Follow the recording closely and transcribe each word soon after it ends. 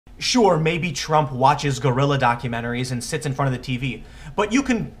Sure, maybe Trump watches gorilla documentaries and sits in front of the TV, but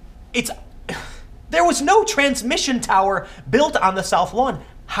there was no transmission tower built on the South Lawn.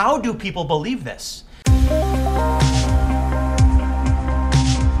 How do people believe this?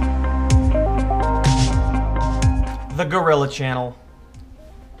 The Gorilla Channel.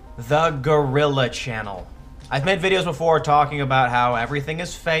 The Gorilla Channel. I've made videos before talking about how everything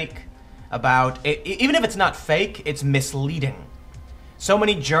is fake, even if it's not fake, it's misleading. So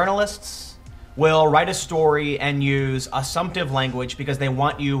many journalists will write a story and use assumptive language because they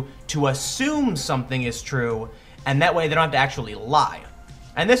want you to assume something is true, and that way they don't have to actually lie.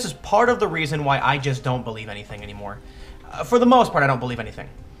 And this is part of the reason why I just don't believe anything anymore. For the most part, I don't believe anything.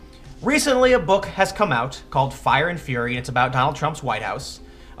 Recently, a book has come out called Fire and Fury, and it's about Donald Trump's White House.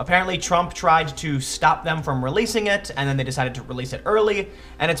 Apparently, Trump tried to stop them from releasing it, and then they decided to release it early,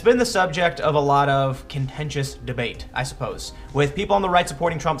 and it's been the subject of a lot of contentious debate, I suppose, with people on the right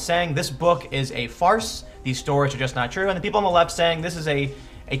supporting Trump saying this book is a farce, these stories are just not true, and the people on the left saying this is a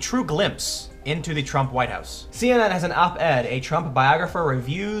true glimpse into the Trump White House. CNN has an op-ed, a Trump biographer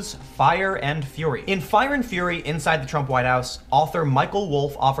reviews Fire and Fury. In Fire and Fury, inside the Trump White House, author Michael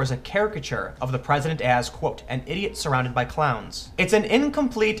Wolff offers a caricature of the president as, quote, an idiot surrounded by clowns. It's an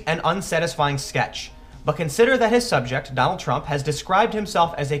incomplete and unsatisfying sketch, but consider that his subject, Donald Trump, has described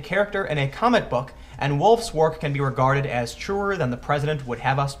himself as a character in a comic book, and Wolff's work can be regarded as truer than the president would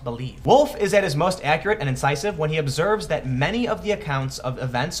have us believe. Wolff is at his most accurate and incisive when he observes that many of the accounts of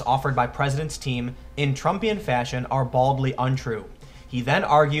events offered by President's team in Trumpian fashion are baldly untrue. He then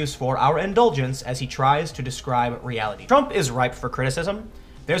argues for our indulgence as he tries to describe reality. Trump is ripe for criticism.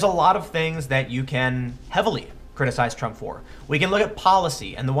 There's a lot of things that you can heavily criticize Trump for. We can look at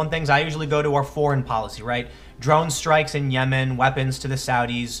policy, and the one things I usually go to are foreign policy, right? Drone strikes in Yemen, weapons to the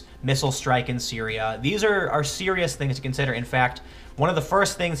Saudis, missile strike in Syria. These are serious things to consider. In fact, one of the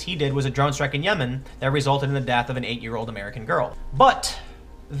first things he did was a drone strike in Yemen that resulted in the death of an 8-year-old American girl. But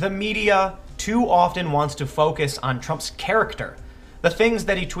the media too often wants to focus on Trump's character, the things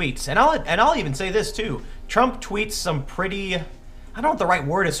that he tweets. And I'll even say this too. Trump tweets some pretty, I don't know what the right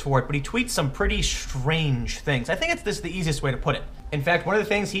word is for it, but he tweets some pretty strange things. I think it's the easiest way to put it. In fact, one of the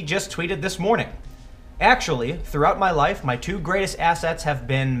things he just tweeted this morning. Actually, throughout my life, my two greatest assets have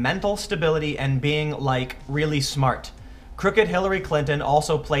been mental stability and being, like, really smart. Crooked Hillary Clinton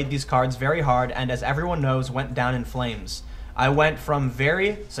also played these cards very hard and, as everyone knows, went down in flames. I went from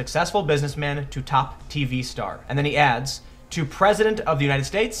very successful businessman to top TV star. And then he adds, to President of the United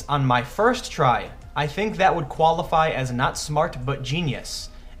States on my first try. I think that would qualify as not smart but genius.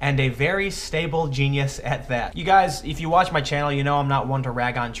 And a very stable genius at that. You guys, if you watch my channel, you know I'm not one to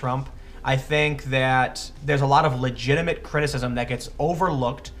rag on Trump. I think that there's a lot of legitimate criticism that gets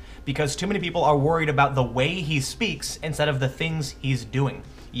overlooked because too many people are worried about the way he speaks instead of the things he's doing.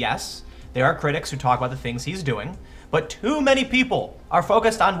 Yes, there are critics who talk about the things he's doing, but too many people are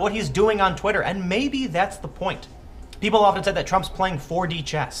focused on what he's doing on Twitter, and maybe that's the point. People often said that Trump's playing 4D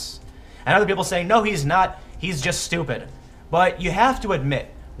chess, and other people say, no, he's not, he's just stupid. But you have to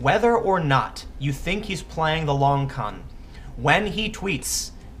admit, whether or not you think he's playing the long con, when he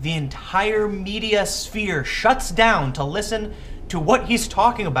tweets, the entire media sphere shuts down to listen to what he's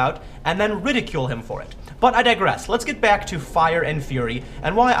talking about and then ridicule him for it. But I digress. Let's get back to Fire and Fury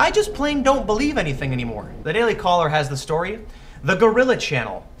and why I just plain don't believe anything anymore. The Daily Caller has the story. The Gorilla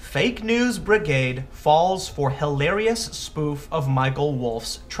Channel, Fake News Brigade falls for hilarious spoof of Michael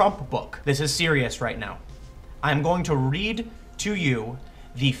Wolff's Trump book. This is serious right now. I'm going to read to you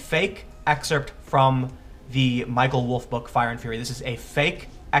the fake excerpt from the Michael Wolff book, Fire and Fury. This is a fake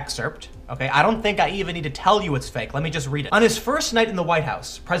excerpt, okay? I don't think I even need to tell you it's fake. Let me just read it. On his first night in the White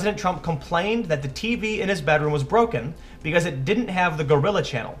House, President Trump complained that the TV in his bedroom was broken because it didn't have the Gorilla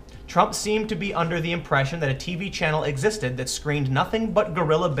Channel. Trump seemed to be under the impression that a TV channel existed that screened nothing but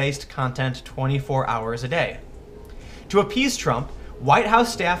gorilla-based content 24 hours a day. To appease Trump, White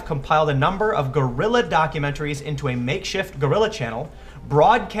House staff compiled a number of gorilla documentaries into a makeshift gorilla channel,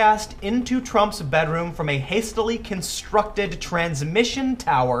 broadcast into Trump's bedroom from a hastily constructed transmission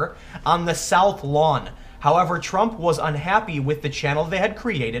tower on the South Lawn. However, Trump was unhappy with the channel they had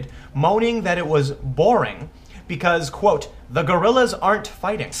created, moaning that it was boring because, quote, the gorillas aren't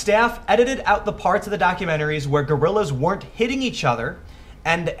fighting. Staff edited out the parts of the documentaries where gorillas weren't hitting each other,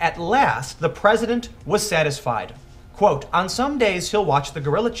 and at last, the president was satisfied. Quote, on some days he'll watch the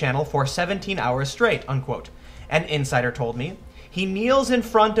Gorilla Channel for 17 hours straight, unquote. An insider told me. He kneels in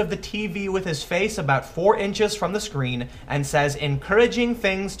front of the TV with his face about 4 inches from the screen and says encouraging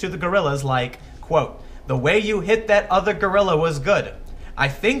things to the gorillas like, quote, the way you hit that other gorilla was good. I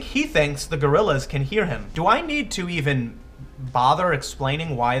think he thinks the gorillas can hear him. Do I need to even bother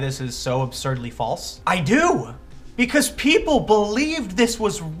explaining why this is so absurdly false? I do! Because people believed this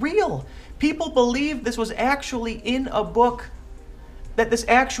was real. People believed this was actually in a book, that this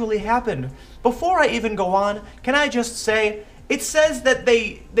actually happened. Before I even go on, can I just say, it says that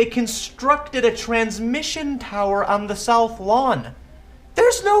they constructed a transmission tower on the South Lawn.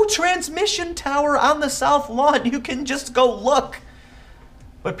 There's no transmission tower on the South Lawn. You can just go look.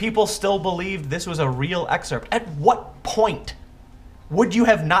 But people still believed this was a real excerpt. At what point would you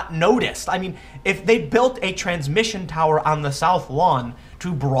have not noticed? I mean, if they built a transmission tower on the South Lawn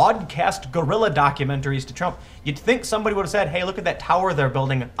to broadcast guerrilla documentaries to Trump, you'd think somebody would have said, hey, look at that tower they're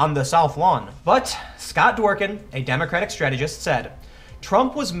building on the South Lawn. But Scott Dworkin, a Democratic strategist, said,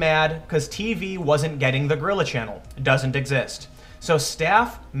 Trump was mad because TV wasn't getting the Guerrilla Channel. It doesn't exist. So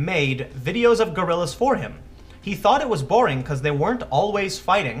staff made videos of guerrillas for him. He thought it was boring because they weren't always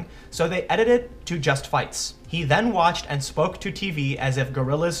fighting, so they edited it to just fights. He then watched and spoke to TV as if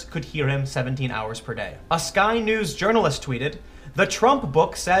guerrillas could hear him 17 hours per day. A Sky News journalist tweeted, the Trump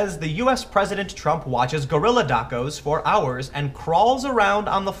book says the US President Trump watches guerrilla docos for hours and crawls around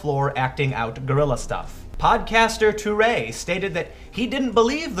on the floor acting out guerrilla stuff. Podcaster Touré stated that he didn't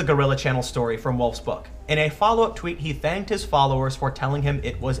believe the Guerrilla Channel story from Wolf's book. In a follow-up tweet, he thanked his followers for telling him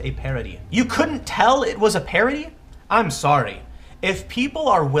it was a parody. You couldn't tell it was a parody? I'm sorry. If people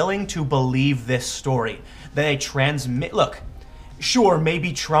are willing to believe this story, that they transmit... Look, sure,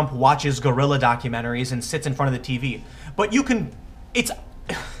 maybe Trump watches guerrilla documentaries and sits in front of the TV, but you can...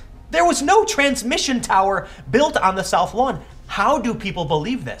 There was no transmission tower built on the South Lawn. How do people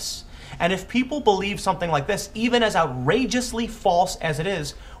believe this? And if people believe something like this, even as outrageously false as it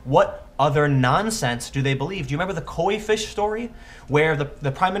is, what other nonsense do they believe? Do you remember the koi fish story where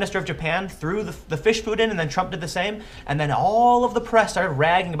the Prime Minister of Japan threw the fish food in and then Trump did the same? And then all of the press started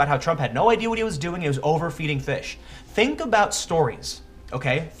ragging about how Trump had no idea what he was doing. He was overfeeding fish. Think about stories,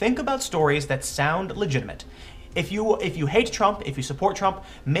 okay? Think about stories that sound legitimate. If you hate Trump, if you support Trump,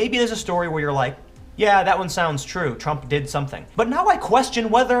 maybe there's a story where you're like, yeah, that one sounds true. Trump did something. But now I question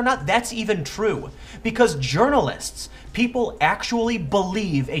whether or not that's even true. Because journalists, people actually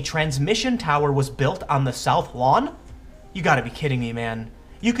believe a transmission tower was built on the South Lawn? You gotta be kidding me, man.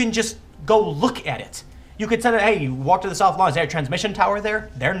 You can just go look at it. You could send it, hey, you walk to the South Lawn, is there a transmission tower there?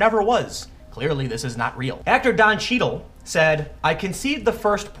 There never was. Clearly this is not real. Actor Don Cheadle said, I concede the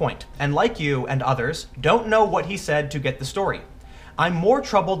first point, and like you and others, don't know what he said to get the story. I'm more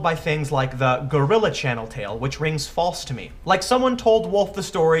troubled by things like the Guerrilla Channel tale, which rings false to me. Like someone told Wolf the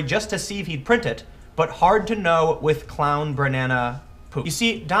story just to see if he'd print it, but hard to know with clown banana poop. You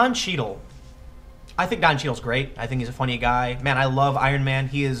see, Don Cheadle, I think Don Cheadle's great. I think he's a funny guy. Man, I love Iron Man.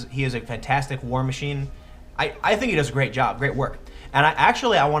 He is a fantastic war machine. I think he does a great job, great work. And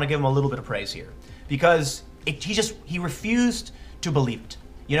I want to give him a little bit of praise here because he refused to believe it.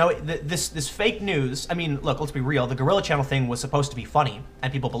 You know, this fake news, I mean, look, let's be real. The Guerrilla Channel thing was supposed to be funny,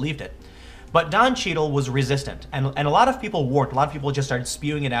 and people believed it. But Don Cheadle was resistant, and a lot of people weren't. A lot of people just started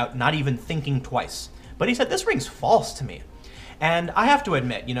spewing it out, not even thinking twice. But he said, this rings false to me. And I have to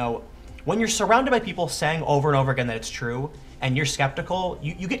admit, you know, when you're surrounded by people saying over and over again that it's true, and you're skeptical,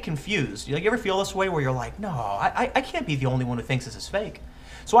 you get confused. You ever feel this way where you're like, no, I can't be the only one who thinks this is fake.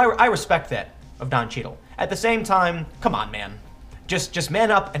 So I respect that of Don Cheadle. At the same time, come on, man. Just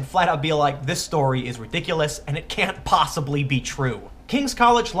man up and flat out be like, this story is ridiculous and it can't possibly be true. King's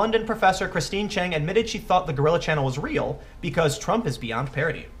College London professor Christine Cheng admitted she thought the Guerrilla Channel was real because Trump is beyond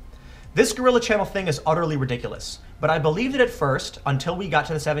parody. This Guerrilla Channel thing is utterly ridiculous, but I believed it at first until we got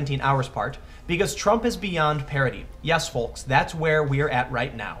to the 17 hours part because Trump is beyond parody. Yes, folks, that's where we're at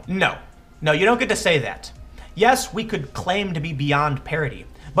right now. No, you don't get to say that. Yes, we could claim to be beyond parody,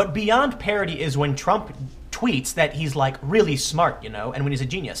 but beyond parody is when Trump tweets that he's like really smart, you know, and when he's a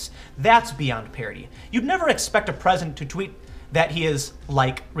genius. That's beyond parody. You'd never expect a president to tweet that he is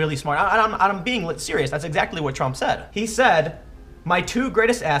like really smart. I'm being serious. That's exactly what Trump said. He said, my two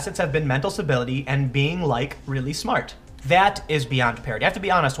greatest assets have been mental stability and being like really smart. That is beyond parody. I have to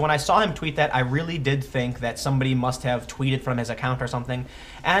be honest, when I saw him tweet that, I really did think that somebody must have tweeted from his account or something.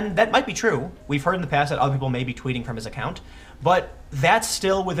 And that might be true. We've heard in the past that other people may be tweeting from his account, but that's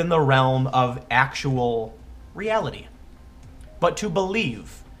still within the realm of actual reality. But to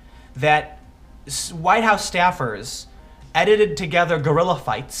believe that White House staffers edited together guerrilla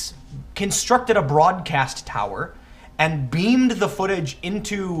fights, constructed a broadcast tower, and beamed the footage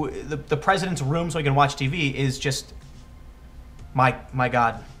into the president's room so he can watch TV is just, my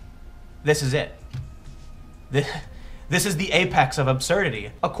God, this is it. This is the apex of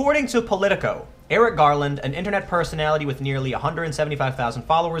absurdity. According to Politico, Eric Garland, an internet personality with nearly 175,000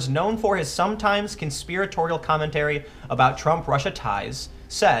 followers, known for his sometimes conspiratorial commentary about Trump-Russia ties,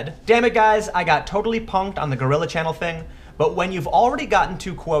 said, "Damn it guys, I got totally punked on the Gorilla Channel thing, but when you've already gotten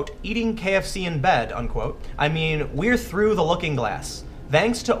to, quote, eating KFC in bed, unquote, I mean, we're through the looking glass.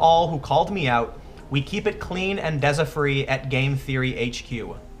 Thanks to all who called me out. We keep it clean and Deza-free at Game Theory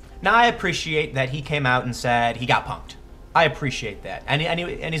HQ." Now, I appreciate that he came out and said he got punked. I appreciate that,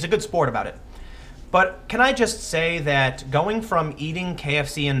 and he's a good sport about it. But can I just say that going from eating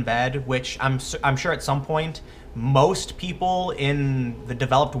KFC in bed, which I'm sure at some point most people in the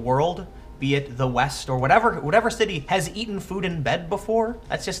developed world, be it the West or whatever city, has eaten food in bed before,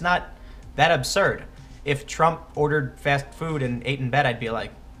 that's just not that absurd. If Trump ordered fast food and ate in bed, I'd be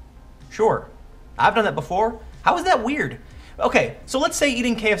like, sure, I've done that before. How is that weird? Okay, so let's say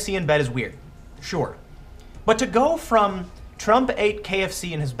eating KFC in bed is weird. Sure. But to go from Trump ate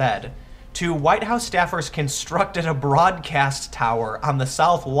KFC in his bed to White House staffers constructed a broadcast tower on the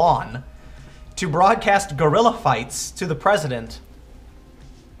South Lawn to broadcast guerrilla fights to the president,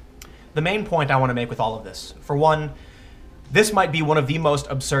 the main point I want to make with all of this, for one, this might be one of the most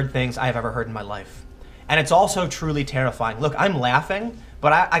absurd things I have ever heard in my life. And it's also truly terrifying. Look, I'm laughing,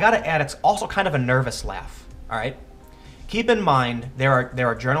 but I gotta add, it's also kind of a nervous laugh, all right? Keep in mind, there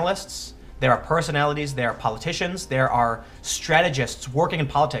are journalists, there are personalities, there are politicians, there are strategists working in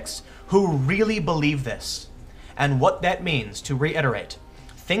politics who really believe this. And what that means, to reiterate,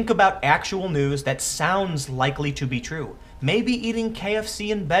 think about actual news that sounds likely to be true. Maybe eating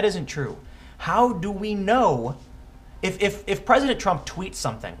KFC in bed isn't true. How do we know? If President Trump tweets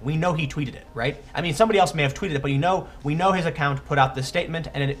something, we know he tweeted it, right? I mean, somebody else may have tweeted it, but we know his account put out this statement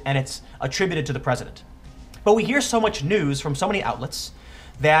and it's attributed to the president. But we hear so much news from so many outlets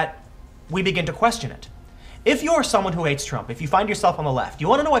that we begin to question it. If you're someone who hates Trump, if you find yourself on the left, you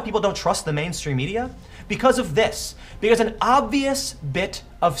want to know why people don't trust the mainstream media? Because of this. Because an obvious bit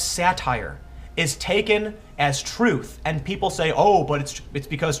of satire is taken as truth, and people say, oh, but it's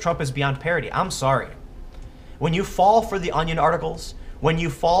because Trump is beyond parody. I'm sorry. When you fall for the Onion articles, when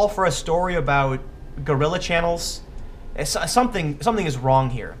you fall for a story about guerrilla channels, something is wrong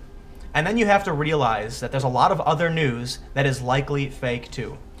here. And then you have to realize that there's a lot of other news that is likely fake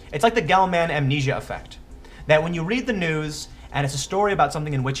too. It's like the Gell-Mann amnesia effect. That when you read the news and it's a story about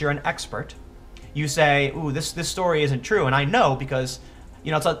something in which you're an expert, you say, ooh, this story isn't true. And I know because,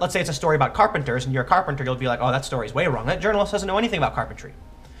 you know, let's say it's a story about carpenters and you're a carpenter, you'll be like, oh, that story's way wrong. That journalist doesn't know anything about carpentry.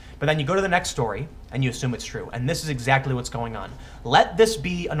 But then you go to the next story and you assume it's true. And this is exactly what's going on. Let this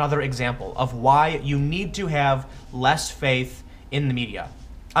be another example of why you need to have less faith in the media.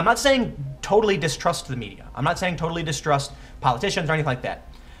 I'm not saying totally distrust the media. I'm not saying totally distrust politicians or anything like that.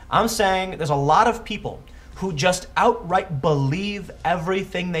 I'm saying there's a lot of people who just outright believe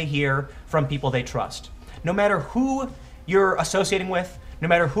everything they hear from people they trust. No matter who you're associating with, no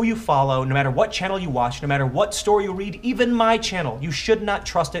matter who you follow, no matter what channel you watch, no matter what story you read, even my channel, you should not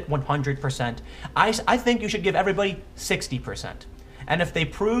trust it 100%. I think you should give everybody 60%. And if they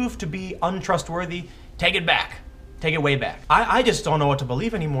prove to be untrustworthy, take it back. Take it way back. I just don't know what to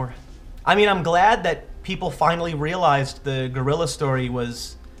believe anymore. I mean, I'm glad that people finally realized the gorilla story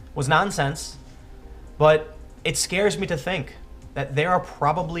was nonsense, but it scares me to think that there are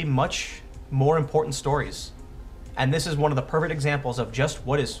probably much more important stories. And this is one of the perfect examples of just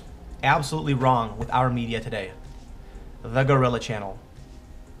what is absolutely wrong with our media today. The Gorilla Channel.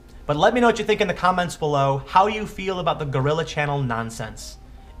 But let me know what you think in the comments below, how you feel about the Gorilla Channel nonsense.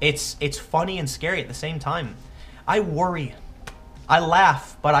 It's funny and scary at the same time. I worry. I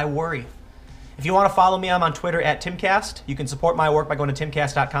laugh, but I worry. If you want to follow me, I'm on Twitter at Timcast. You can support my work by going to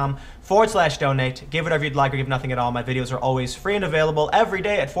timcast.com/donate. Give whatever you'd like or give nothing at all. My videos are always free and available every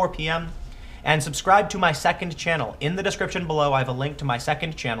day at 4 p.m. And subscribe to my second channel. In the description below, I have a link to my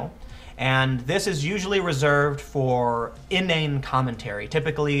second channel. And this is usually reserved for inane commentary.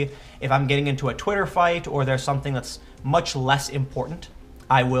 Typically, if I'm getting into a Twitter fight or there's something that's much less important,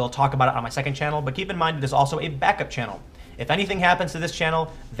 I will talk about it on my second channel. But keep in mind, it is also a backup channel. If anything happens to this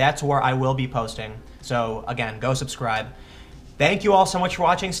channel, that's where I will be posting. So again, go subscribe. Thank you all so much for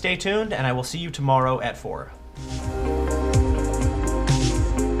watching. Stay tuned, and I will see you tomorrow at 4.